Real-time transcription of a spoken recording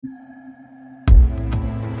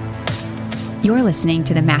You're listening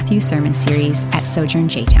to the Matthew Sermon Series at Sojourn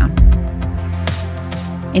J-Town.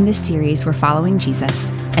 In this series, we're following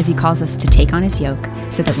Jesus as he calls us to take on his yoke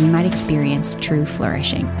so that we might experience true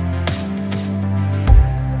flourishing.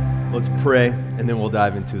 Let's pray, and then we'll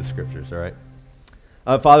dive into the scriptures, all right?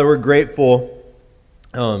 Father, we're grateful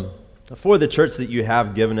for the church that you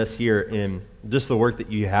have given us here and just the work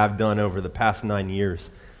that you have done over the past 9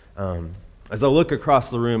 years. As I look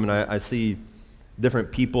across the room and I see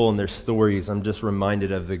different people and their stories, I'm just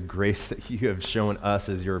reminded of the grace that you have shown us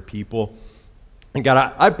as your people. And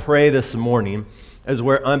God, I pray this morning, as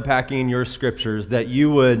we're unpacking your scriptures, that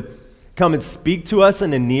you would come and speak to us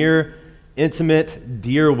in a near, intimate,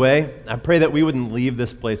 dear way. I pray that we wouldn't leave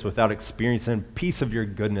this place without experiencing a piece of your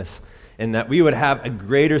goodness, and that we would have a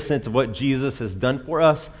greater sense of what Jesus has done for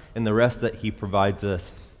us and the rest that he provides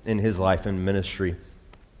us in his life and ministry.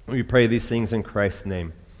 We pray these things in Christ's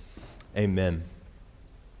name. Amen.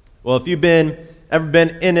 Well, if you've ever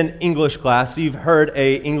been in an English class, you've heard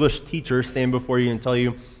an English teacher stand before you and tell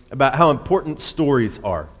you about how important stories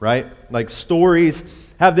are, right? Like, stories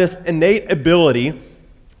have this innate ability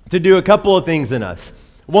to do a couple of things in us.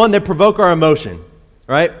 One, they provoke our emotion,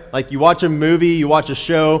 right? Like, you watch a movie, you watch a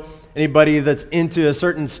show, anybody that's into a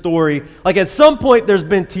certain story, like at some point there's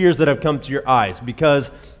been tears that have come to your eyes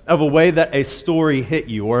because of a way that a story hit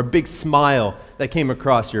you or a big smile that came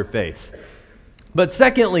across your face. But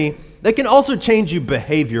secondly, they can also change you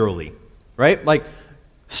behaviorally, right? Like,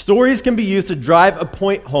 stories can be used to drive a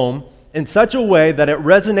point home in such a way that it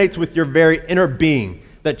resonates with your very inner being,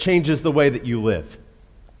 that changes the way that you live.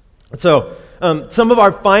 So, some of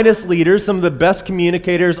our finest leaders, some of the best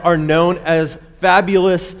communicators are known as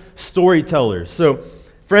fabulous storytellers. So,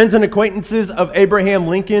 friends and acquaintances of Abraham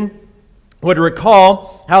Lincoln would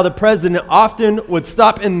recall how the president often would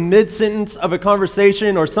stop in mid-sentence of a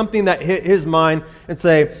conversation or something that hit his mind and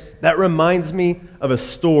say, "That reminds me of a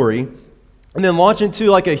story," and then launch into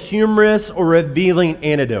like a humorous or revealing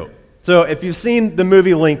anecdote. So if you've seen the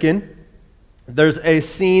movie Lincoln, there's a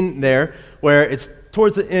scene there where it's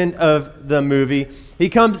towards the end of the movie. He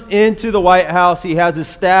comes into the White House. He has his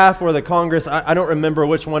staff or the Congress. I don't remember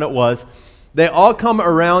which one it was. They all come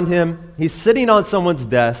around him. He's sitting on someone's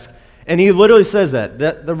desk. And he literally says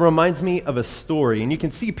that reminds me of a story. And you can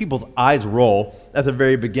see people's eyes roll at the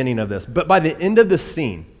very beginning of this. But by the end of the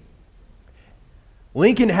scene,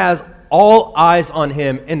 Lincoln has all eyes on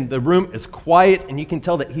him, and the room is quiet, and you can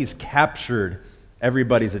tell that he's captured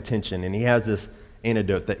everybody's attention. And he has this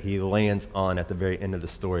anecdote that he lands on at the very end of the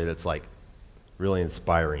story that's like really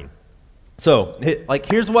inspiring. So,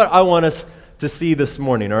 here's what I want us to see this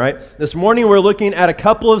morning, all right? This morning we're looking at a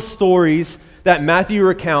couple of stories that Matthew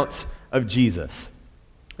recounts of Jesus.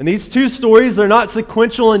 And these two stories, they're not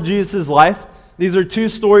sequential in Jesus' life. These are two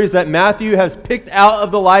stories that Matthew has picked out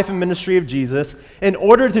of the life and ministry of Jesus in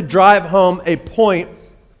order to drive home a point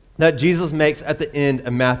that Jesus makes at the end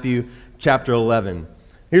of Matthew chapter 11.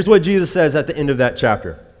 Here's what Jesus says at the end of that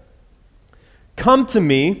chapter. "Come to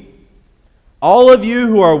me, all of you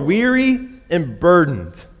who are weary and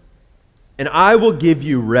burdened, and I will give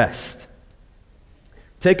you rest.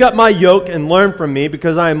 Take up my yoke and learn from me,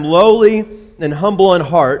 because I am lowly and humble in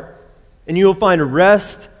heart, and you will find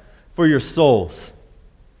rest for your souls.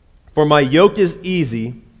 For my yoke is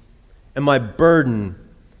easy, and my burden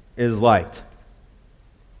is light."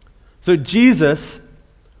 So Jesus,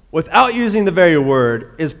 without using the very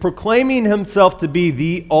word, is proclaiming himself to be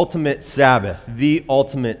the ultimate Sabbath, the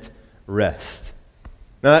ultimate rest.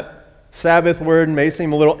 Now, that Sabbath word may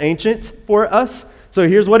seem a little ancient for us. So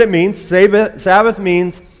here's what it means. Sabbath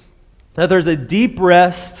means that there's a deep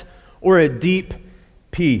rest or a deep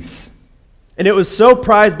peace. And it was so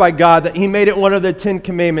prized by God that he made it one of the 10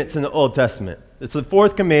 commandments in the Old Testament. It's the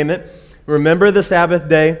fourth commandment. Remember the Sabbath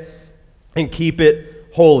day and keep it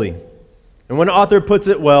holy. And one author puts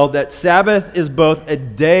it well, that Sabbath is both a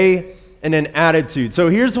day and an attitude. So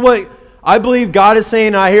here's what I believe God is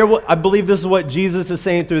saying. I believe this is what Jesus is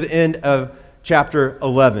saying through the end of chapter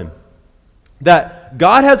 11. That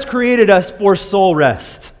God has created us for soul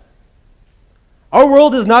rest. Our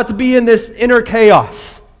world is not to be in this inner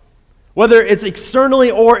chaos, whether it's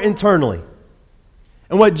externally or internally.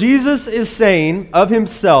 And what Jesus is saying of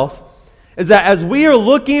himself is that as we are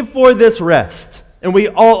looking for this rest, and we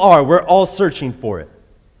all are, we're all searching for it,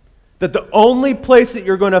 that the only place that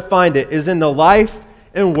you're going to find it is in the life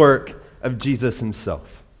and work of Jesus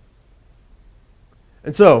himself.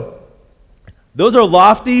 And so, those are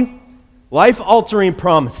lofty, life-altering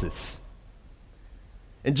promises.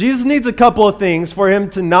 And Jesus needs a couple of things for him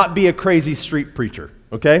to not be a crazy street preacher,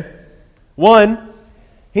 okay? One,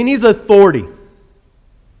 he needs authority.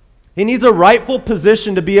 He He needs a rightful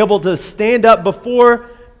position to be able to stand up before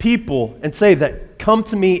people and say that, come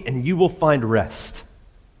to me and you will find rest.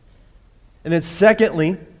 And then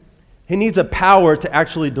secondly, he needs a power to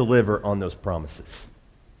actually deliver on those promises.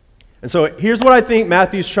 And so here's what I think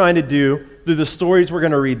Matthew's trying to do through the stories we're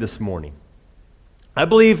going to read this morning. I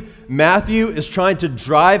believe Matthew is trying to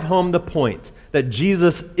drive home the point that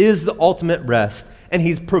Jesus is the ultimate rest, and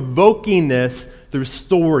he's provoking this through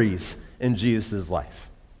stories in Jesus' life.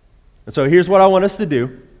 And so here's what I want us to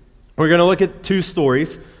do. We're going to look at two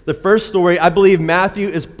stories. The first story, I believe Matthew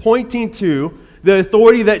is pointing to the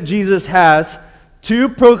authority that Jesus has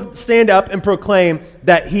to stand up and proclaim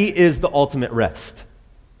that he is the ultimate rest,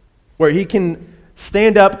 where he can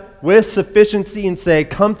stand up with sufficiency and say,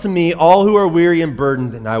 come to me, all who are weary and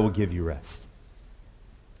burdened, and I will give you rest.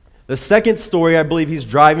 The second story, I believe he's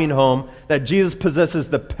driving home that Jesus possesses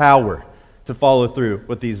the power to follow through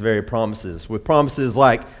with these very promises, with promises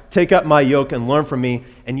like, take up my yoke and learn from me,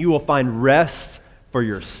 and you will find rest for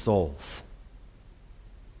your souls.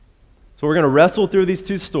 So we're going to wrestle through these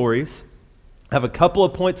two stories, have a couple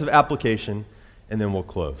of points of application, and then we'll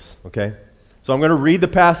close, okay? So I'm going to read the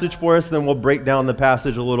passage for us, then we'll break down the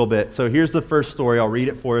passage a little bit. So here's the first story. I'll read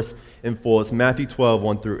it for us in full. It's Matthew 12,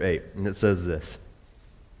 1 through 8, and it says this.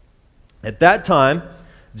 At that time,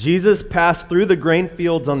 Jesus passed through the grain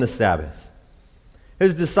fields on the Sabbath.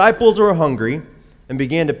 His disciples were hungry and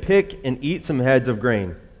began to pick and eat some heads of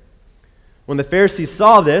grain. When the Pharisees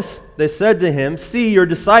saw this, they said to him, see, your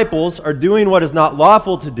disciples are doing what is not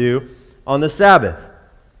lawful to do on the Sabbath.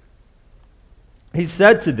 He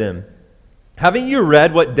said to them, haven't you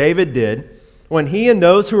read what David did when he and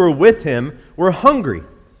those who were with him were hungry?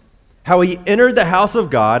 How he entered the house of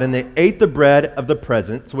God and they ate the bread of the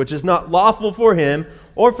presence, which is not lawful for him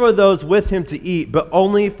or for those with him to eat, but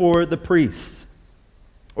only for the priests.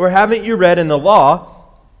 Or haven't you read in the law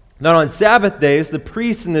that on Sabbath days the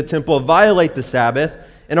priests in the temple violate the Sabbath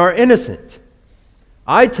and are innocent?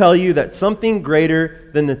 I tell you that something greater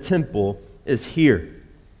than the temple is here.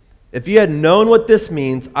 If you had known what this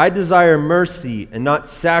means, I desire mercy and not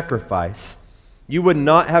sacrifice, you would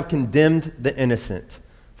not have condemned the innocent,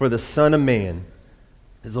 for the Son of Man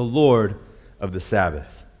is the Lord of the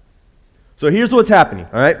Sabbath. So here's what's happening,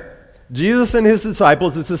 all right? Jesus and his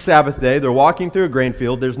disciples, it's a Sabbath day. They're walking through a grain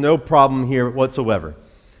field. There's no problem here whatsoever.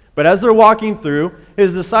 But as they're walking through,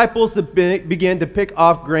 his disciples begin to pick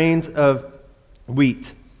off grains of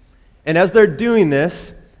wheat. And as they're doing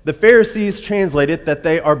this, the Pharisees translate it that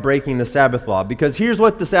they are breaking the Sabbath law. Because here's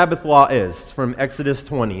what the Sabbath law is from Exodus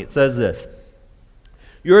 20. It says this,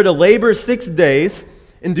 you are to labor 6 days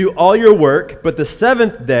and do all your work, but the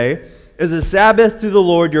seventh day is a Sabbath to the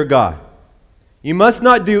Lord your God. You must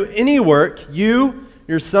not do any work, you,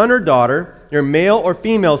 your son or daughter, your male or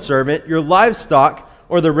female servant, your livestock,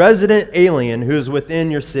 or the resident alien who is within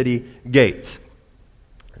your city gates.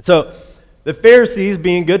 So the Pharisees,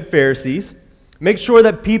 being good Pharisees, make sure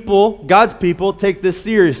that people, God's people, take this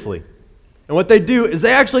seriously. And what they do is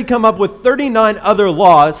they actually come up with 39 other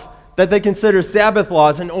laws that they consider Sabbath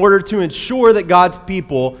laws in order to ensure that God's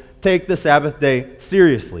people take the Sabbath day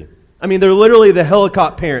seriously. I mean, they're literally the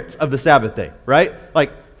helicopter parents of the Sabbath day, right?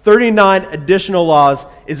 Like 39 additional laws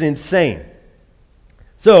is insane.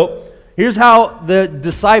 So here's how the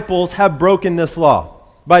disciples have broken this law.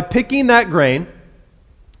 By picking that grain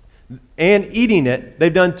and eating it,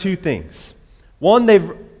 they've done two things. One,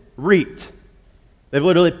 they've reaped. They've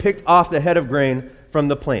literally picked off the head of grain from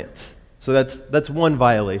the plants. So that's one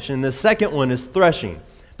violation. The second one is threshing.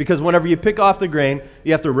 Because whenever you pick off the grain,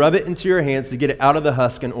 you have to rub it into your hands to get it out of the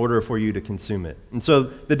husk in order for you to consume it. And so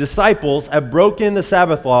the disciples have broken the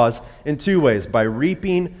Sabbath laws in two ways, by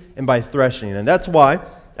reaping and by threshing. And that's why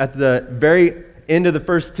at the very end of the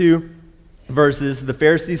first two verses, the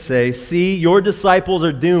Pharisees say, see, your disciples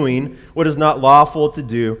are doing what is not lawful to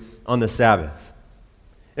do on the Sabbath.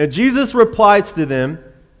 And Jesus replies to them,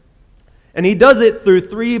 and he does it through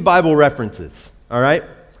 3 Bible references, all right?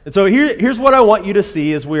 And so here's what I want you to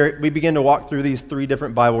see as we begin to walk through these 3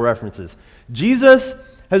 different Bible references. Jesus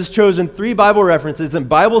has chosen 3 Bible references, and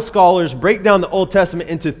Bible scholars break down the Old Testament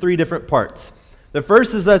into 3 different parts. The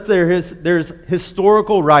first is that there's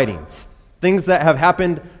historical writings, things that have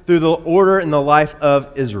happened through the order and the life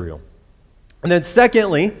of Israel. And then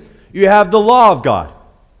secondly, you have the law of God,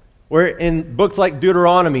 where in books like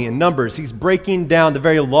Deuteronomy and Numbers, he's breaking down the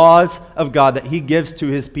very laws of God that he gives to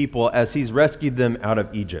his people as he's rescued them out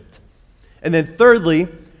of Egypt. And then thirdly,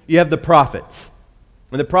 you have the prophets.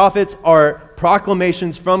 And the prophets are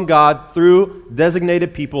proclamations from God through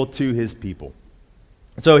designated people to his people.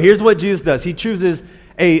 So here's what Jesus does. He chooses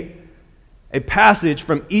a a passage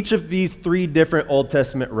from each of these three different Old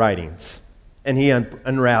Testament writings, and he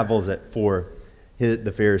unravels it for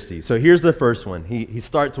the Pharisees. So here's the first one. He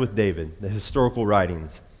starts with David, the historical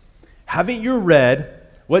writings. Haven't you read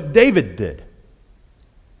what David did?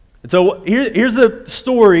 And so here's the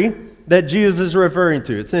story that Jesus is referring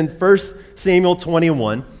to. It's in 1 Samuel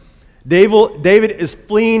 21. David is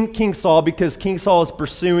fleeing King Saul because King Saul is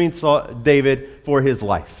pursuing David for his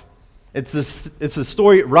life. It's a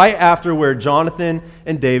story right after where Jonathan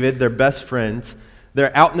and David, they're best friends,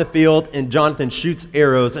 they're out in the field and Jonathan shoots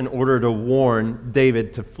arrows in order to warn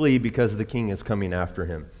David to flee because the king is coming after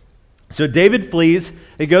him. So David flees.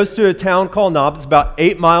 He goes to a town called Nob. It's about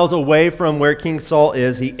 8 miles away from where King Saul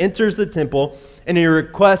is. He enters the temple and he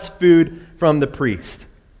requests food from the priest.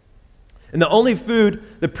 And the only food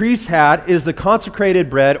the priest had is the consecrated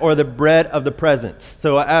bread or the bread of the presence.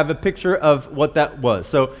 So I have a picture of what that was.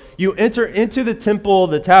 So you enter into the temple,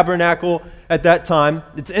 the tabernacle at that time.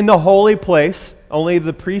 It's in the holy place. Only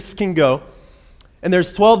the priests can go. And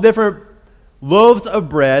there's 12 different loaves of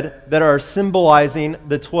bread that are symbolizing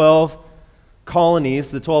the 12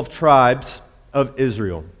 colonies, the 12 tribes of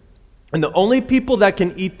Israel. And the only people that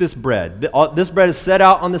can eat this bread is set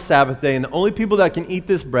out on the Sabbath day, and the only people that can eat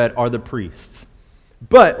this bread are the priests.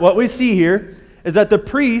 But what we see here is that the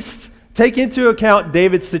priests take into account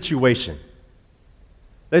David's situation.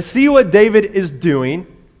 They see what David is doing,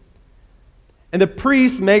 and the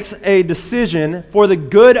priest makes a decision for the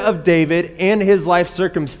good of David and his life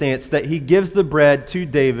circumstance that he gives the bread to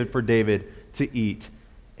David for David to eat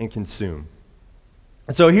and consume.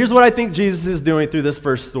 And so here's what I think Jesus is doing through this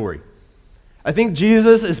first story. I think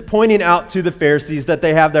Jesus is pointing out to the Pharisees that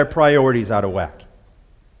they have their priorities out of whack.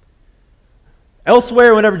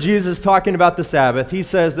 Elsewhere, whenever Jesus is talking about the Sabbath, he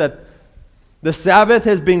says that the Sabbath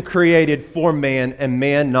has been created for man and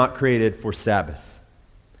man not created for Sabbath.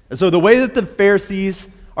 And so the way that the Pharisees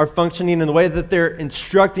are functioning and the way that they're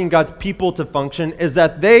instructing God's people to function is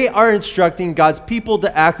that they are instructing God's people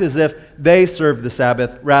to act as if they serve the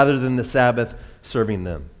Sabbath rather than the Sabbath serving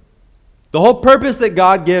them. The whole purpose that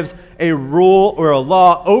God gives a rule or a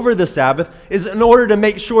law over the Sabbath is in order to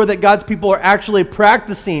make sure that God's people are actually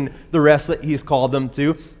practicing the rest that He's called them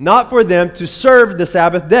to, not for them to serve the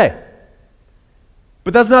Sabbath day.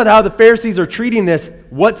 But that's not how the Pharisees are treating this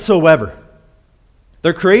whatsoever.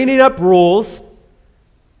 They're creating up rules,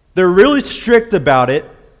 they're really strict about it,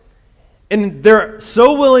 and they're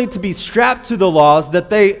so willing to be strapped to the laws that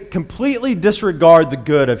they completely disregard the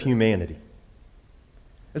good of humanity.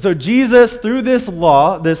 And so Jesus, through this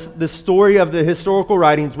law, this story of the historical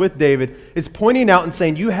writings with David, is pointing out and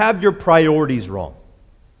saying, you have your priorities wrong.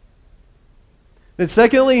 Then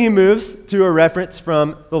secondly, he moves to a reference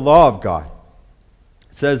from the law of God.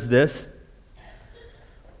 It says this,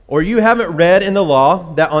 or you haven't read in the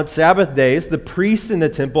law that on Sabbath days, the priests in the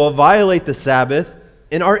temple violate the Sabbath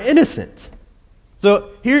and are innocent.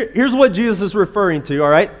 So here's what Jesus is referring to, all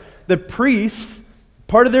right? The priests,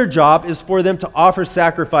 part of their job is for them to offer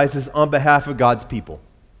sacrifices on behalf of God's people.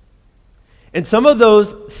 And some of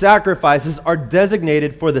those sacrifices are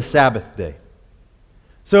designated for the Sabbath day.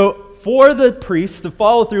 So for the priests to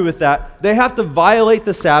follow through with that, they have to violate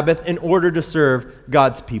the Sabbath in order to serve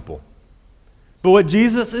God's people. But what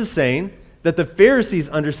Jesus is saying, that the Pharisees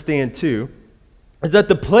understand too, is that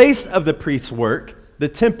the place of the priest's work, the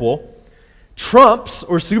temple, trumps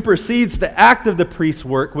or supersedes the act of the priest's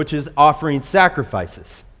work, which is offering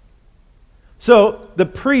sacrifices. So the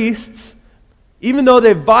priests, even though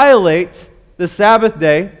they violate the Sabbath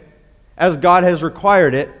day as God has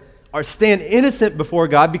required it, are stand innocent before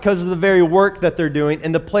God because of the very work that they're doing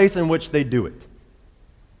and the place in which they do it.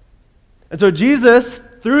 And so Jesus,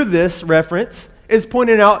 through this reference, is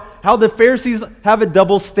pointing out how the Pharisees have a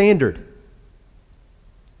double standard.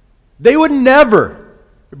 They would never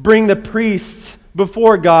bring the priests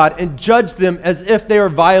before God and judge them as if they are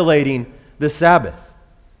violating the Sabbath.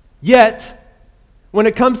 Yet, when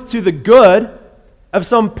it comes to the good of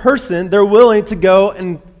some person, they're willing to go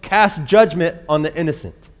and cast judgment on the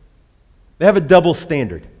innocent. They have a double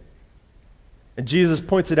standard. And Jesus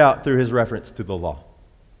points it out through his reference to the law.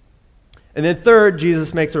 And then third,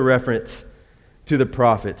 Jesus makes a reference to the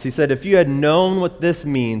prophets. He said, if you had known what this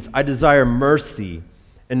means, I desire mercy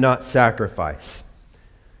and not sacrifice.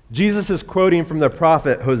 Jesus is quoting from the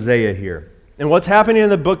prophet Hosea here. And what's happening in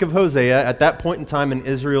the book of Hosea at that point in time in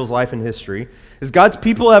Israel's life and history is God's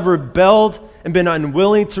people have rebelled and been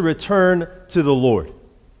unwilling to return to the Lord.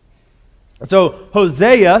 So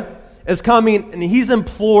Hosea is coming and he's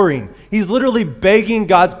imploring. He's literally begging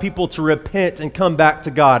God's people to repent and come back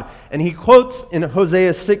to God. And he quotes in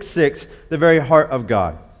Hosea 6:6 the very heart of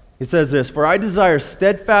God. He says this, for I desire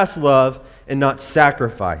steadfast love and not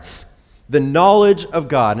sacrifice. The knowledge of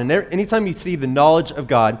God. And anytime you see the knowledge of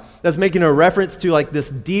God, that's making a reference to like this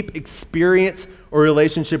deep experience or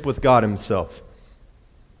relationship with God himself.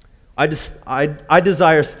 I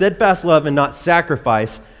desire steadfast love and not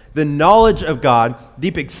sacrifice, the knowledge of God,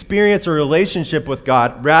 deep experience or relationship with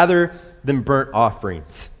God, rather than burnt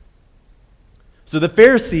offerings. So the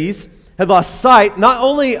Pharisees had lost sight not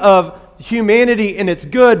only of humanity and its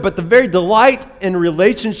good, but the very delight and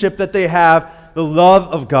relationship that they have, the love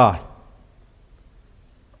of God.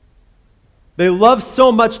 They love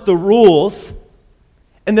so much the rules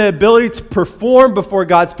and the ability to perform before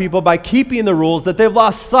God's people by keeping the rules that they've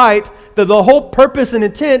lost sight that the whole purpose and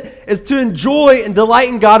intent is to enjoy and delight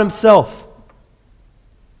in God himself.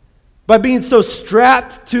 By being so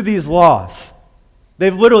strapped to these laws,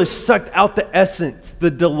 they've literally sucked out the essence,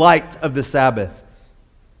 the delight of the Sabbath,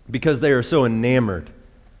 because they are so enamored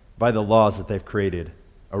by the laws that they've created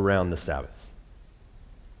around the Sabbath.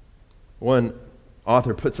 One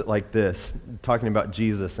author puts it like this, talking about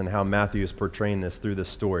Jesus and how Matthew is portraying this through this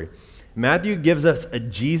story. Matthew gives us a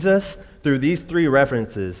Jesus through these three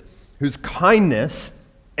references whose kindness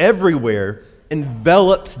everywhere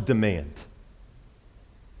envelops demand.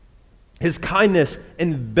 His kindness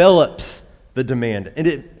envelops the demand, and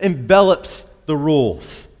it envelops the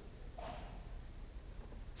rules.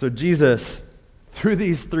 So Jesus, through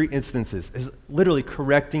these three instances, is literally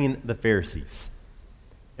correcting the Pharisees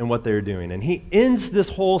and what they're doing. And he ends this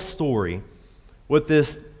whole story with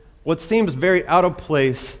this, what seems very out of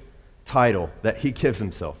place title that he gives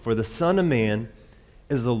himself. For the Son of Man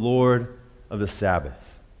is the Lord of the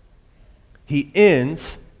Sabbath. He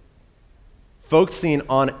ends focusing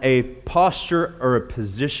on a posture or a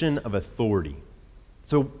position of authority.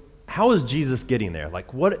 So how is Jesus getting there?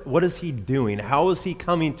 Like, what is he doing? How is he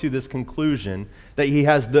coming to this conclusion that he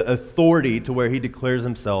has the authority to where he declares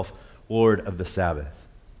himself Lord of the Sabbath?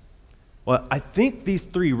 Well, I think these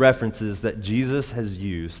three references that Jesus has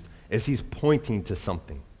used is he's pointing to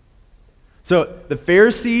something. So the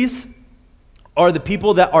Pharisees are the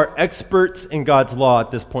people that are experts in God's law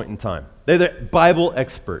at this point in time. They're the Bible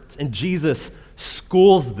experts, and Jesus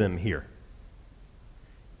schools them here.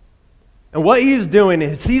 And what he's doing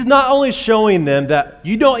is he's not only showing them that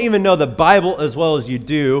you don't even know the Bible as well as you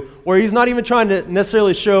do, or he's not even trying to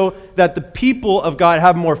necessarily show that the people of God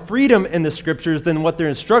have more freedom in the scriptures than what their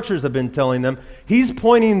instructors have been telling them. He's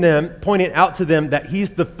pointing out to them that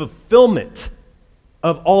he's the fulfillment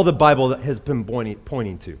of all the Bible that has been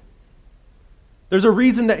pointing to. There's a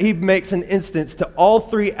reason that he makes an instance to all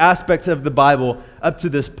three aspects of the Bible up to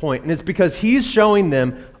this point, and it's because he's showing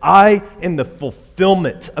them, I am the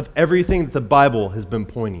fulfillment of everything that the Bible has been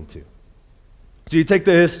pointing to. So you take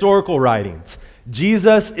the historical writings.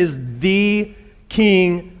 Jesus is the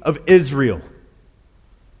King of Israel.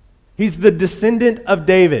 He's the descendant of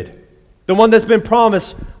David, the one that's been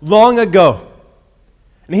promised long ago.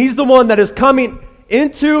 And he's the one that is coming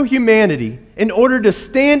into humanity in order to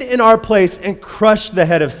stand in our place and crush the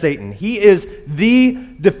head of Satan. He is the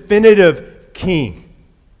definitive king.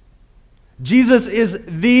 Jesus is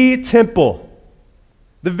the temple,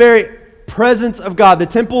 the very presence of God. The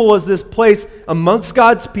temple was this place amongst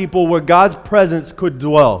God's people where God's presence could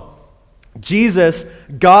dwell. Jesus,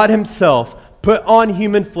 God himself, put on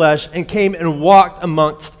human flesh and came and walked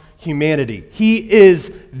amongst humanity. He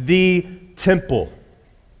is the temple.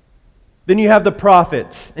 Then you have the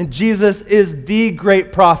prophets, and Jesus is the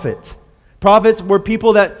great prophet. Prophets were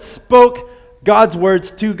people that spoke God's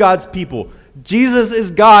words to God's people. Jesus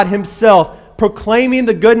is God himself, proclaiming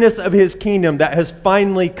the goodness of his kingdom that has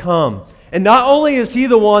finally come. And not only is he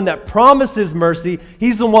the one that promises mercy,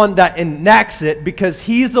 he's the one that enacts it, because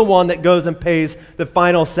he's the one that goes and pays the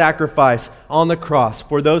final sacrifice on the cross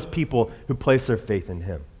for those people who place their faith in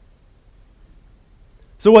him.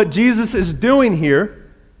 So what Jesus is doing here,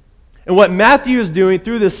 and what Matthew is doing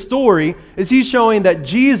through this story, is he's showing that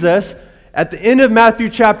Jesus, at the end of Matthew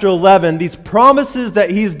chapter 11, these promises that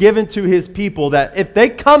he's given to his people, that if they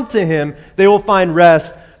come to him, they will find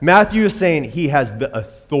rest. Matthew is saying he has the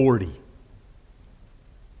authority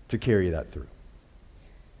to carry that through.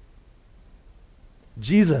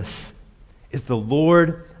 Jesus is the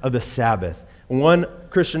Lord of the Sabbath. One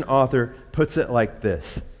Christian author puts it like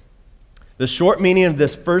this. The short meaning of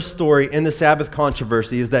this first story in the Sabbath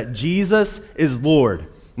controversy is that Jesus is Lord,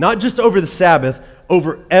 not just over the Sabbath,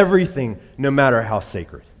 over everything, no matter how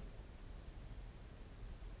sacred.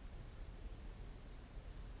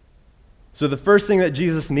 So the first thing that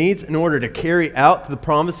Jesus needs in order to carry out the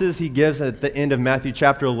promises he gives at the end of Matthew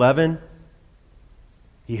chapter 11,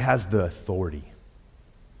 he has the authority.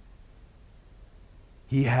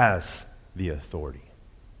 He has the authority.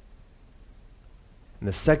 And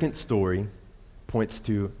the second story points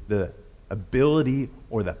to the ability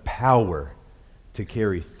or the power to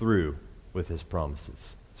carry through with his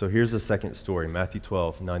promises. So here's the second story, Matthew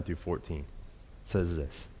 12, 9 through 14. It says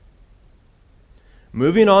this.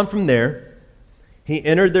 Moving on from there, he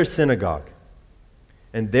entered their synagogue.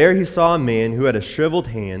 And there he saw a man who had a shriveled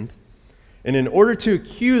hand. And in order to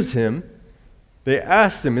accuse him, they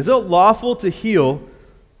asked him, "Is it lawful to heal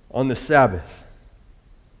on the Sabbath?"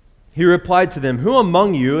 He replied to them, "Who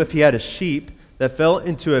among you, if he had a sheep that fell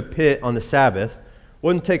into a pit on the Sabbath,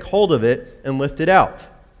 wouldn't take hold of it and lift it out?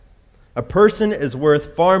 A person is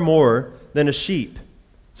worth far more than a sheep.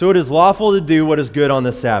 So it is lawful to do what is good on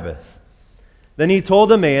the Sabbath." Then he told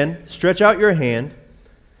the man, "Stretch out your hand."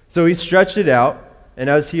 So he stretched it out, and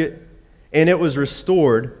it was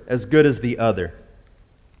restored as good as the other.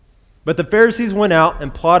 But the Pharisees went out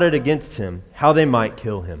and plotted against him, how they might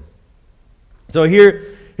kill him. So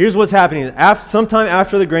here's what's happening. Sometime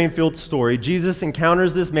after the grain field story, Jesus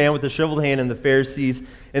encounters this man with a shriveled hand and the Pharisees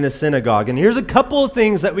in the synagogue. And here's a couple of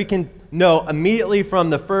things that we can know immediately from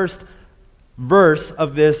the first verse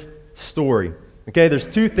of this story. Okay, there's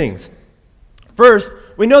two things. First,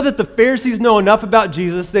 we know that the Pharisees know enough about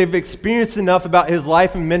Jesus, they've experienced enough about his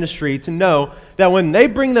life and ministry to know that when they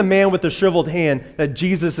bring the man with the shriveled hand, that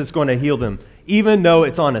Jesus is going to heal them, even though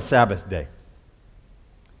it's on a Sabbath day.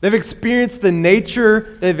 They've experienced the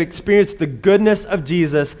nature, they've experienced the goodness of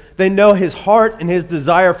Jesus. They know his heart and his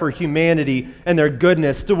desire for humanity and their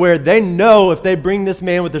goodness to where they know if they bring this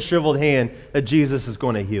man with the shriveled hand that Jesus is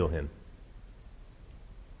going to heal him.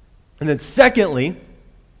 And then secondly,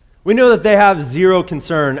 we know that they have zero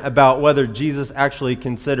concern about whether Jesus actually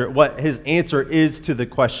considered what his answer is to the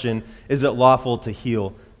question, is it lawful to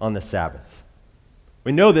heal on the Sabbath?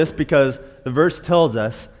 We know this because the verse tells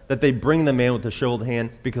us that they bring the man with the shriveled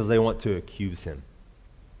hand because they want to accuse him.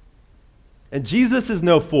 And Jesus is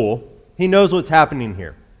no fool. He knows what's happening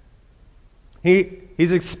here.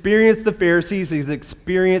 He's experienced the Pharisees. He's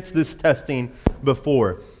experienced this testing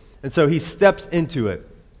before. And so he steps into it.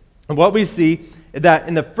 And what we see is that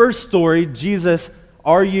in the first story, Jesus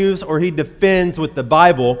argues or he defends with the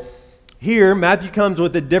Bible. Here, Matthew comes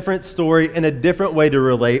with a different story and a different way to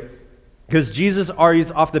relate, because Jesus argues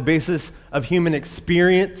off the basis of human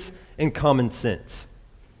experience and common sense.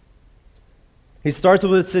 He starts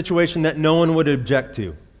with a situation that no one would object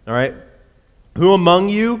to, all right? Who among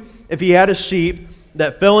you, if he had a sheep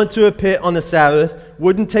that fell into a pit on the Sabbath,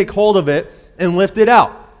 wouldn't take hold of it and lift it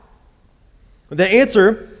out? The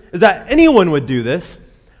answer is that anyone would do this,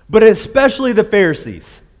 but especially the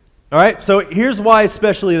Pharisees. All right, so here's why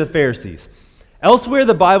especially the Pharisees. Elsewhere,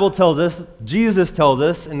 the Bible tells us, Jesus tells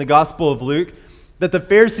us in the Gospel of Luke, that the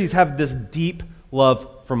Pharisees have this deep love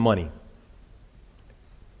for money.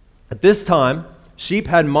 At this time, sheep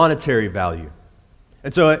had monetary value.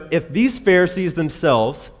 And so if these Pharisees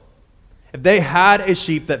themselves, if they had a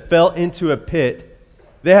sheep that fell into a pit,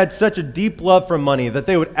 they had such a deep love for money that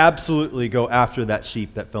they would absolutely go after that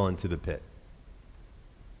sheep that fell into the pit.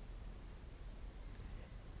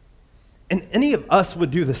 And any of us would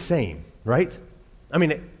do the same, right? I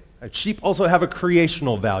mean, sheep also have a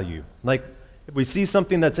creational value. Like, if we see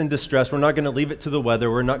something that's in distress, we're not going to leave it to the weather.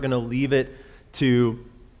 We're not going to leave it to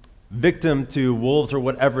victim to wolves or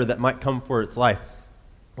whatever that might come for its life.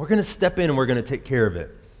 We're going to step in and we're going to take care of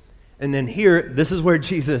it. And then here, this is where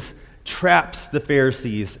Jesus traps the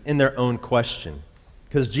Pharisees in their own question.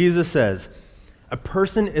 Because Jesus says, a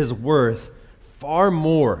person is worth far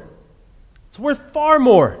more. It's worth far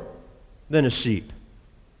more than a sheep.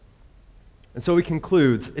 And so he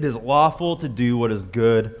concludes, it is lawful to do what is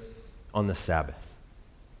good on the Sabbath.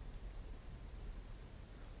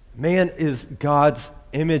 Man is God's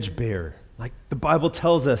image bearer. Like the Bible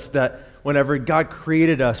tells us that whenever God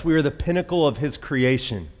created us, we are the pinnacle of his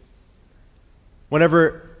creation.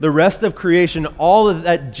 Whenever the rest of creation, all of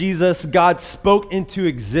that Jesus, God spoke into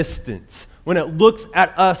existence, when it looks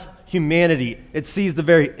at us, humanity, it sees the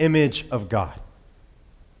very image of God.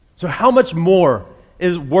 So how much more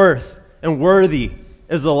is worth and worthy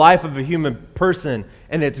is the life of a human person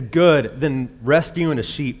and it's good than rescuing a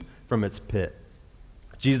sheep from its pit?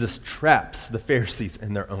 Jesus traps the Pharisees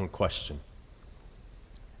in their own question.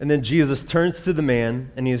 And then Jesus turns to the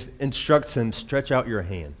man and he instructs him, stretch out your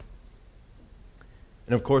hand.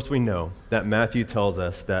 And of course we know that Matthew tells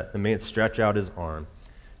us that the man stretched out his arm.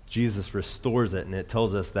 Jesus restores it, and it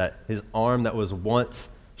tells us that his arm that was once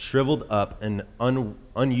shriveled up and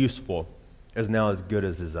unuseful is now as good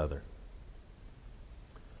as his other.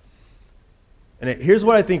 And here's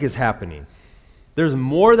what I think is happening. There's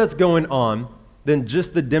more that's going on than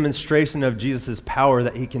just the demonstration of Jesus' power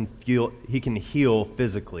that he can heal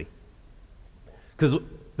physically. Because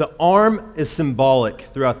the arm is symbolic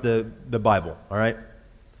throughout the Bible, all right?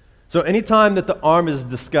 So anytime that the arm is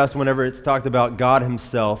discussed, whenever it's talked about God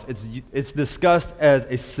himself, it's discussed as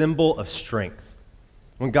a symbol of strength.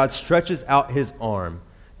 When God stretches out his arm,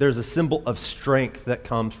 there's a symbol of strength that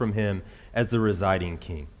comes from him as the residing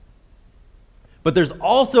king. But there's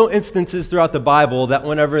also instances throughout the Bible that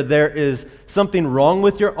whenever there is something wrong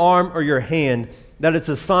with your arm or your hand, that it's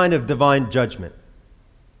a sign of divine judgment.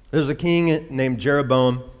 There's a king named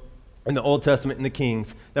Jeroboam in the Old Testament in the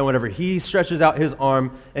Kings, that whenever he stretches out his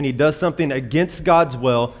arm and he does something against God's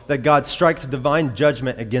will, that God strikes divine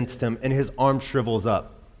judgment against him and his arm shrivels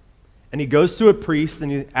up. And he goes to a priest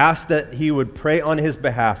and he asks that he would pray on his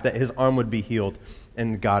behalf, that his arm would be healed,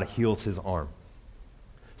 and God heals his arm.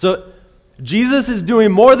 So Jesus is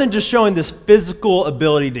doing more than just showing this physical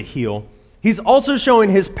ability to heal. He's also showing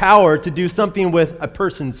his power to do something with a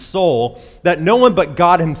person's soul that no one but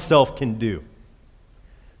God himself can do.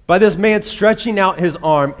 By this man stretching out his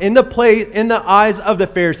arm in the eyes of the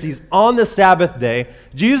Pharisees on the Sabbath day,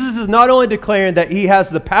 Jesus is not only declaring that he has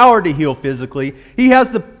the power to heal physically, he has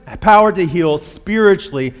the power to heal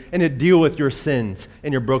spiritually and to deal with your sins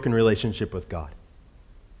and your broken relationship with God.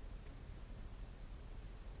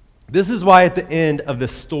 This is why at the end of the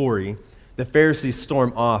story, the Pharisees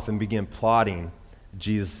storm off and begin plotting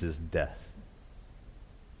Jesus' death.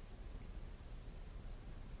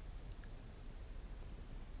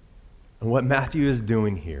 And what Matthew is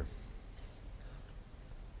doing here,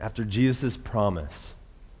 after Jesus' promise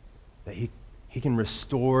that he can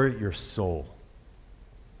restore your soul,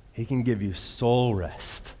 he can give you soul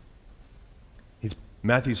rest.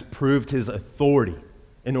 Matthew's proved his authority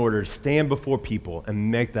in order to stand before people and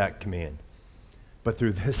make that command. But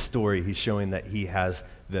through this story, he's showing that he has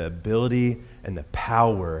the ability and the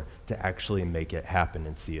power to actually make it happen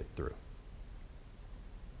and see it through.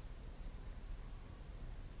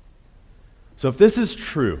 So if this is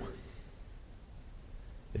true,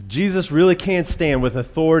 if Jesus really can stand with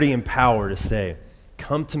authority and power to say,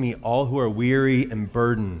 "Come to me, all who are weary and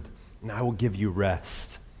burdened, and I will give you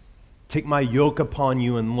rest. Take my yoke upon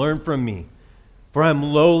you and learn from me, for I am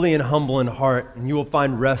lowly and humble in heart, and you will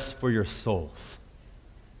find rest for your souls,"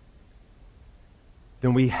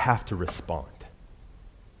 then we have to respond.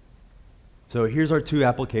 So here's our two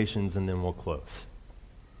applications, and then we'll close.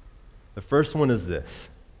 The first one is this: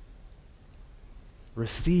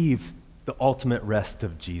 receive the ultimate rest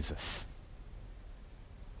of Jesus.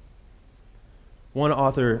 One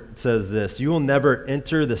author says this: "You will never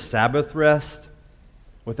enter the Sabbath rest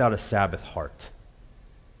without a Sabbath heart."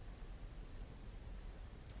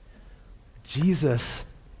 Jesus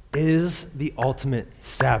is the ultimate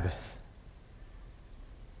Sabbath.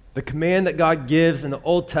 The command that God gives in the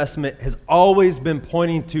Old Testament has always been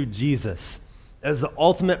pointing to Jesus as the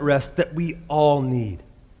ultimate rest that we all need.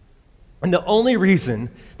 And the only reason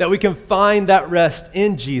that we can find that rest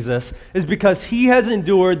in Jesus is because he has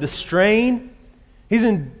endured the strain, he's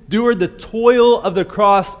endured the toil of the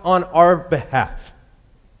cross on our behalf.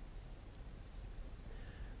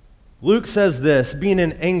 Luke says this, being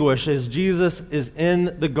in anguish as Jesus is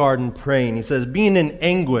in the garden praying. He says, being in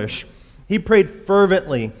anguish, he prayed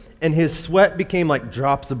fervently, and his sweat became like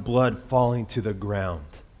drops of blood falling to the ground.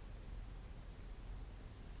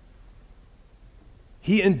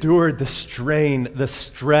 He endured the strain, the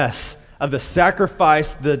stress of the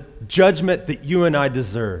sacrifice, the judgment that you and I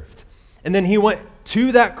deserved. And then he went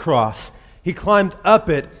to that cross, he climbed up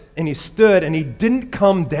it, and he stood, and he didn't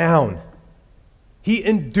come down. He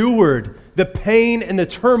endured the pain and the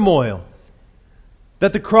turmoil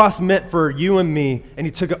that the cross meant for you and me, and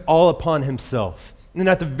he took it all upon himself. And then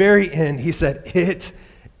at the very end, he said, "It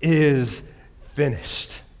is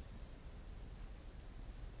finished."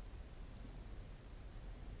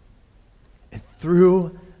 And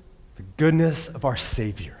through the goodness of our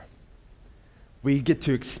Savior, we get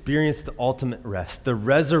to experience the ultimate rest, the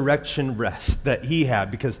resurrection rest that he had,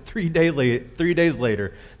 because 3 days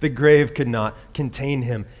later, the grave could not contain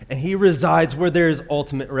him. And he resides where there is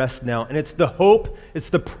ultimate rest now. And it's the hope, it's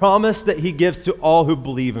the promise that he gives to all who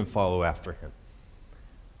believe and follow after him.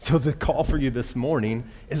 So the call for you this morning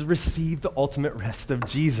is receive the ultimate rest of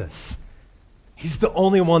Jesus. He's the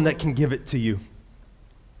only one that can give it to you.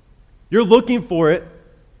 You're looking for it.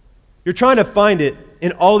 You're trying to find it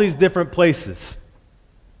in all these different places.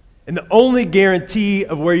 And the only guarantee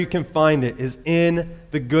of where you can find it is in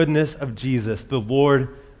the goodness of Jesus, the Lord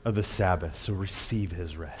of the Sabbath. So receive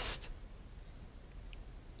his rest.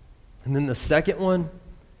 And then the second one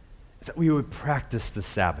is that we would practice the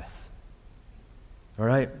Sabbath. All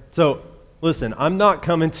right? So listen, I'm not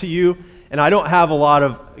coming to you and I don't have a lot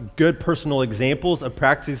of good personal examples of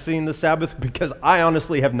practicing the Sabbath because I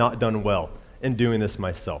honestly have not done well in doing this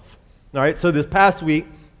myself. All right, so this past week,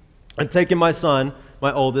 I'm taking my son,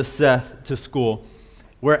 my oldest, Seth, to school.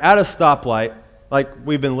 We're at a stoplight, like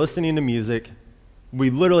we've been listening to music. We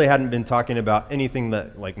literally hadn't been talking about anything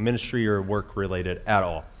that like ministry or work related at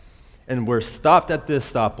all. And we're stopped at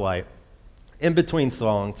this stoplight in between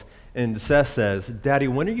songs, and Seth says, "Daddy,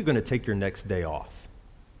 when are you going to take your next day off?"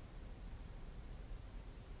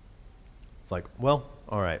 It's like, well,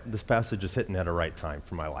 all right, this passage is hitting at a right time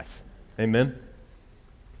for my life. Amen?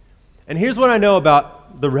 And here's what I know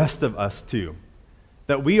about the rest of us too,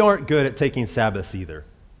 that we aren't good at taking Sabbaths either.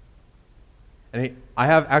 And I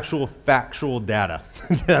have actual factual data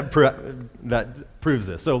that proves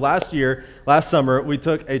this. So last summer, we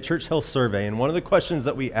took a church health survey, and one of the questions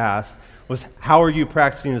that we asked was, how are you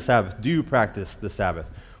practicing the Sabbath? Do you practice the Sabbath?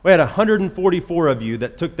 We had 144 of you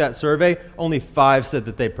that took that survey. Only 5 said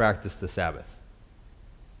that they practiced the Sabbath.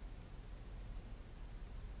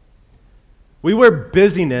 We wear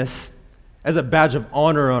busyness as a badge of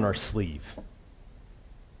honor on our sleeve.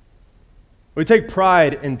 We take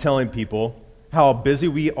pride in telling people how busy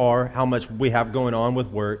we are, how much we have going on with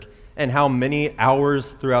work, and how many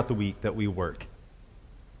hours throughout the week that we work.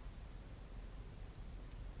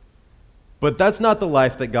 But that's not the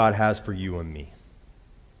life that God has for you and me.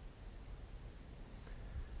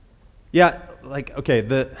 Yeah,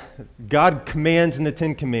 God commands in the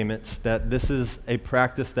 10 Commandments that this is a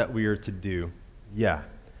practice that we are to do. Yeah.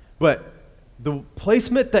 But the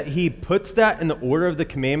placement that he puts that in the order of the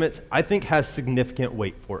commandments, I think has significant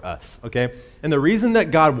weight for us, okay? And the reason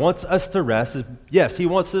that God wants us to rest is, yes, he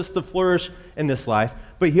wants us to flourish in this life,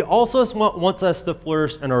 but he also wants us to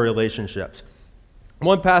flourish in our relationships.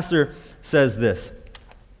 One pastor says this: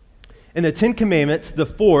 in the 10 Commandments, the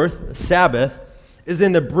 4th, Sabbath, is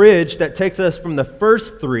in the bridge that takes us from the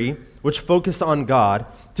first 3, which focus on God,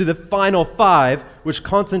 to the final 5, which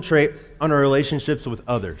concentrate on our relationships with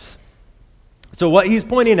others. So what he's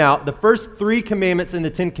pointing out, the first 3 commandments in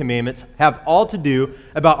the 10 Commandments have all to do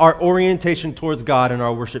about our orientation towards God and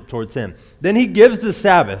our worship towards him. Then he gives the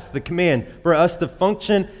Sabbath, the command for us to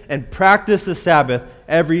function and practice the Sabbath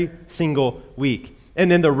every single week.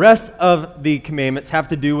 And then the rest of the commandments have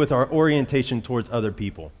to do with our orientation towards other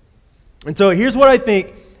people. And so here's what I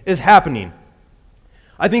think is happening.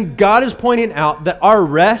 I think God is pointing out that our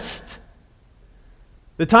rest,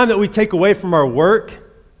 the time that we take away from our work,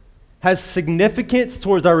 has significance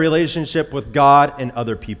towards our relationship with God and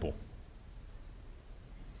other people.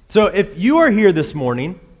 So if you are here this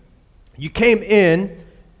morning, you came in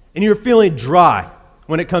and you're feeling dry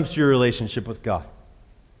when it comes to your relationship with God,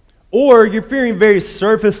 or you're feeling very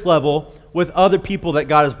surface level with other people that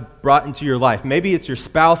God has brought into your life. Maybe it's your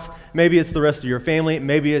spouse, maybe it's the rest of your family,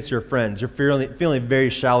 maybe it's your friends. You're feeling very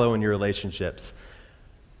shallow in your relationships.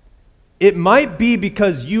 It might be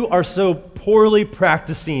because you are so poorly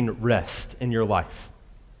practicing rest in your life.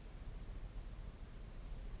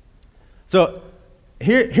 So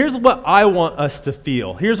here's what I want us to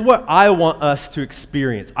feel. Here's what I want us to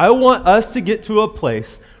experience. I want us to get to a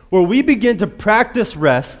place where we begin to practice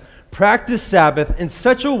rest, practice Sabbath in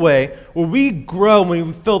such a way where we grow when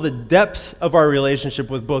we feel the depths of our relationship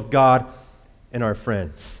with both God and our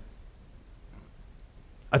friends.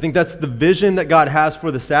 I think that's the vision that God has for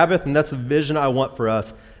the Sabbath, and that's the vision I want for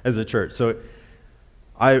us as a church. So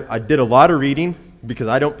I did a lot of reading because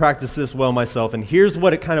I don't practice this well myself, and here's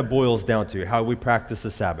what it kind of boils down to, how we practice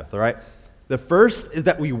the Sabbath, all right? The first is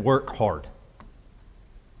that we work hard.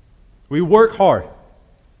 We work hard.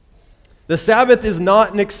 The Sabbath is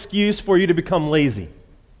not an excuse for you to become lazy.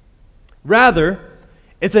 Rather,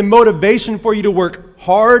 it's a motivation for you to work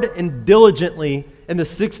hard and diligently in the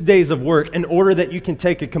 6 days of work in order that you can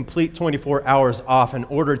take a complete 24 hours off in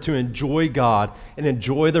order to enjoy God and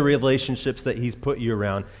enjoy the relationships that he's put you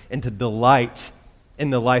around and to delight in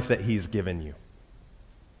the life that he's given you.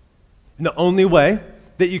 And the only way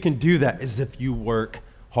that you can do that is if you work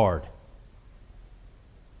hard.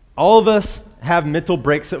 All of us have mental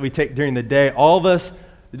breaks that we take during the day. All of us,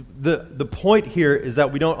 the point here is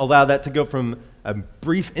that we don't allow that to go from a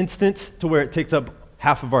brief instant to where it takes up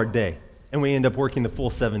half of our day. And we end up working the full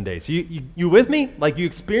 7 days. You with me? Like, you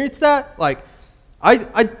experience that? Like, I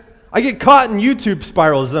get caught in YouTube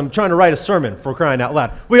spirals as I'm trying to write a sermon, for crying out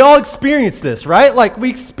loud. We all experience this, right? Like, we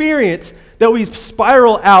experience that we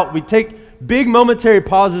spiral out. We take big momentary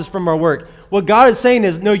pauses from our work. What God is saying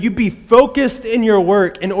is, no, you be focused in your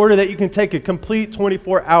work in order that you can take a complete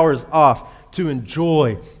 24 hours off to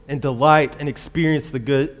enjoy and delight and experience the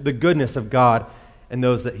goodness of God and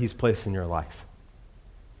those that he's placed in your life.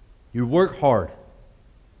 You work hard.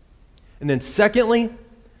 And then secondly,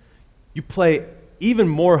 you play even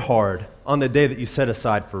more hard on the day that you set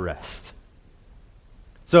aside for rest.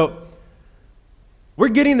 So we're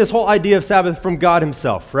getting this whole idea of Sabbath from God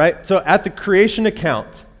himself, right? So at the creation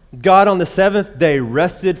account, God on the seventh day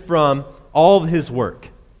rested from all of his work.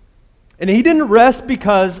 And he didn't rest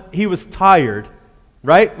because he was tired,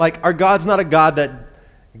 right? Like our God's not a God that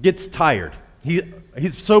gets tired.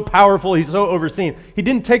 He's so powerful, he's so overseen. He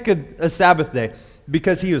didn't take a Sabbath day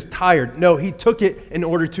because he was tired. No, he took it in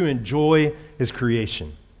order to enjoy his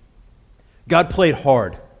creation. God played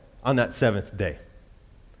hard on that seventh day.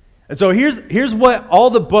 And so here's what all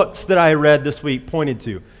the books that I read this week pointed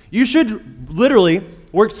to. You should literally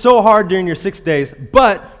work so hard during your 6 days,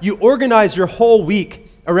 but you organize your whole week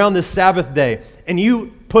around this Sabbath day, and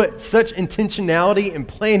you put such intentionality and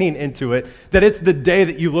planning into it that it's the day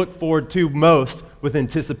that you look forward to most with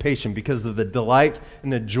anticipation because of the delight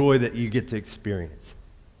and the joy that you get to experience.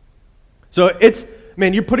 So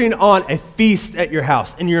you're putting on a feast at your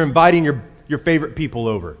house, and you're inviting your favorite people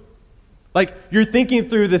over. Like, you're thinking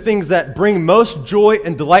through the things that bring most joy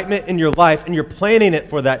and delightment in your life, and you're planning it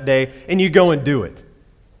for that day, and you go and do it.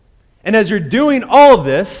 And as you're doing all of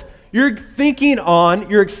this, you're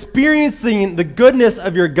experiencing the goodness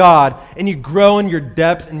of your God, and you grow in your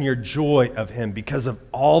depth and your joy of him because of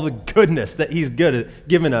all the goodness that he's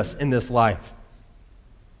given us in this life.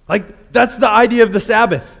 Like, that's the idea of the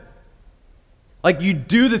Sabbath. Like, you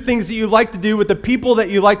do the things that you like to do with the people that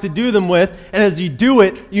you like to do them with, and as you do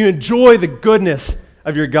it, you enjoy the goodness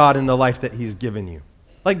of your God in the life that he's given you.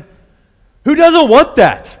 Like, who doesn't want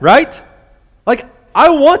that, right? Like, I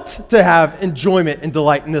want to have enjoyment and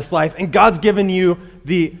delight in this life, and God's given you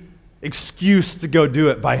the excuse to go do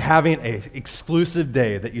it by having an exclusive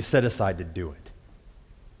day that you set aside to do it.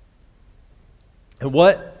 And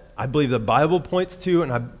what I believe the Bible points to,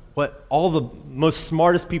 and what all the most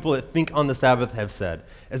smartest people that think on the Sabbath have said,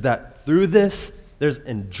 is that through this, there's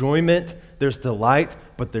enjoyment, there's delight,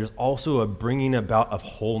 but there's also a bringing about of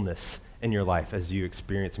wholeness in your life as you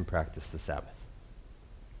experience and practice the Sabbath.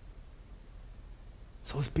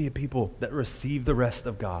 So let's be a people that receive the rest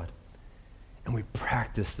of God, and we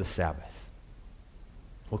practice the Sabbath.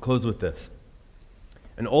 We'll close with this.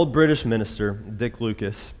 An old British minister, Dick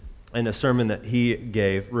Lucas, in a sermon that he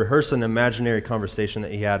gave, rehearsed an imaginary conversation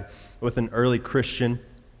that he had with an early Christian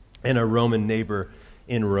and a Roman neighbor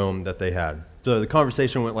in Rome that they had. So the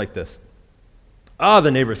conversation went like this. The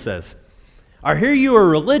neighbor says, "I hear you are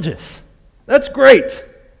religious. That's great.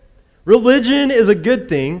 Religion is a good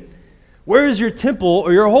thing. Where is your temple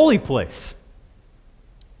or your holy place?"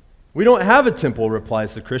 "We don't have a temple,"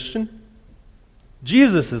 replies the Christian.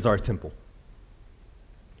 "Jesus is our temple."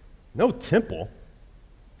 "No temple?"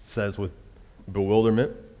 says with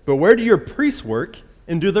bewilderment. "But where do your priests work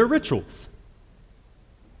and do their rituals?"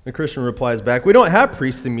 The Christian replies back, "We don't have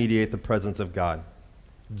priests to mediate the presence of God.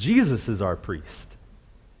 Jesus is our priest."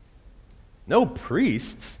 "No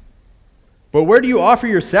priests? But where do you offer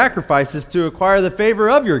your sacrifices to acquire the favor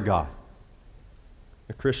of your God?"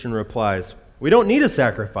 The Christian replies, "We don't need a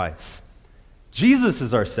sacrifice. Jesus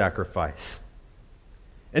is our sacrifice."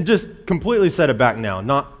 And just completely set it back now,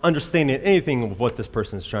 not understanding anything of what this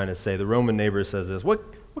person is trying to say. The Roman neighbor says this, what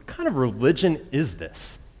kind of religion is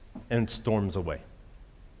this? And storms away.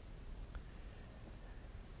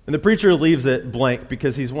 And the preacher leaves it blank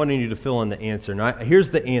because he's wanting you to fill in the answer. Now,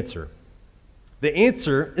 here's the answer. The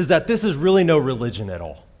answer is that this is really no religion at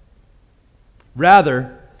all.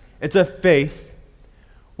 Rather, it's a faith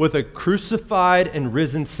with a crucified and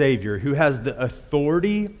risen Savior who has the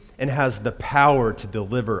authority and has the power to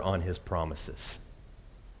deliver on his promises.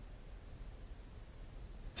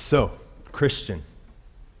 So, Christian,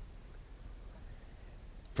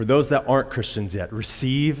 for those that aren't Christians yet,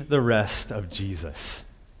 receive the rest of Jesus.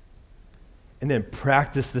 And then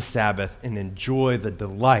practice the Sabbath and enjoy the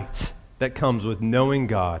delight that comes with knowing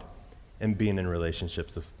God and being in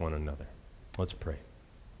relationships with one another. Let's pray.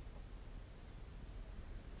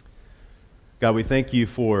 God, we thank you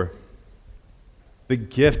for the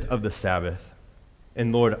gift of the Sabbath.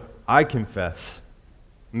 And Lord, I confess,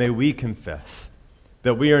 may we confess,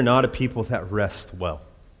 that we are not a people that rest well.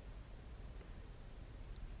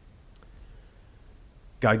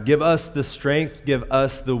 God, give us the strength, give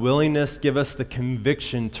us the willingness, give us the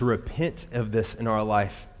conviction to repent of this in our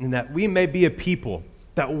life, and that we may be a people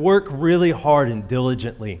that work really hard and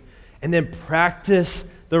diligently, and then practice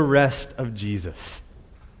the rest of Jesus.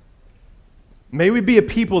 May we be a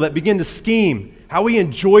people that begin to scheme how we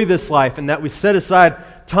enjoy this life, and that we set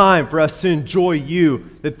aside time for us to enjoy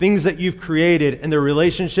you, the things that you've created, and the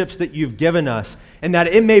relationships that you've given us, and that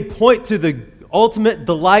it may point to the ultimate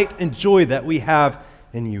delight and joy that we have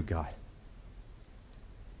in you, God.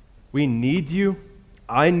 We need you.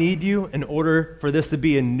 I need you in order for this to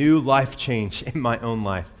be a new life change in my own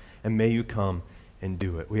life. And may you come and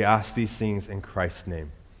do it. We ask these things in Christ's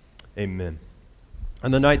name. Amen.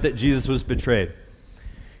 On the night that Jesus was betrayed,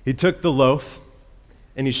 he took the loaf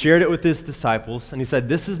and he shared it with his disciples. And he said,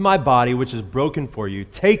 "This is my body, which is broken for you.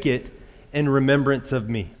 Take it in remembrance of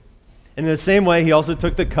me." And in the same way, he also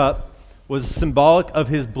took the cup, was symbolic of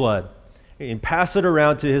his blood. And passed it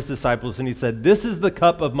around to his disciples. And he said, "This is the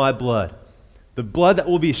cup of my blood. The blood that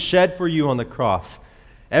will be shed for you on the cross.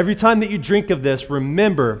 Every time that you drink of this,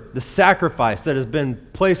 remember the sacrifice that has been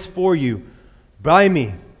placed for you by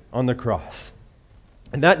me on the cross."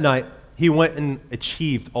 And that night, he went and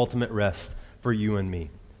achieved ultimate rest for you and me.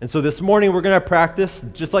 And so this morning, we're going to practice,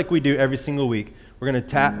 just like we do every single week, we're going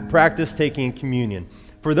to practice taking communion.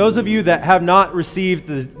 For those of you that have not received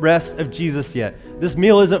the rest of Jesus yet, this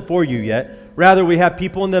meal isn't for you yet. Rather, we have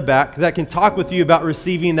people in the back that can talk with you about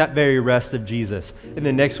receiving that very rest of Jesus. And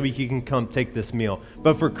then next week, you can come take this meal.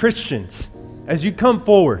 But for Christians, as you come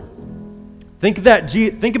forward, think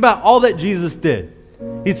about all that Jesus did.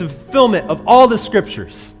 He's the fulfillment of all the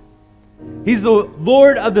scriptures. He's the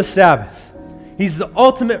Lord of the Sabbath. He's the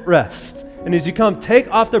ultimate rest. And as you come, take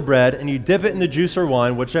off the bread and you dip it in the juice or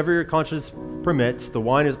wine, whichever your conscience permits. The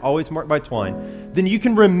wine is always marked by twine. Then you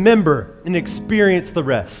can remember and experience the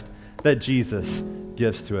rest that Jesus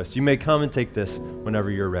gives to us. You may come and take this whenever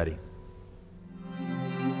you're ready.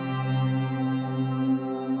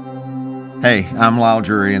 Hey, I'm Lyle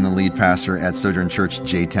Drury and the lead pastor at Sojourn Church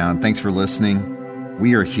J-Town. Thanks for listening.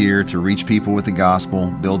 We are here to reach people with the gospel,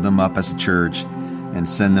 build them up as a church, and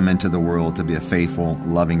send them into the world to be a faithful,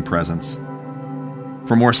 loving presence.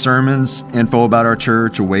 For more sermons, info about our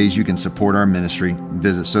church, or ways you can support our ministry,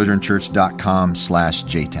 visit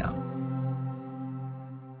sojournchurch.com/jtown.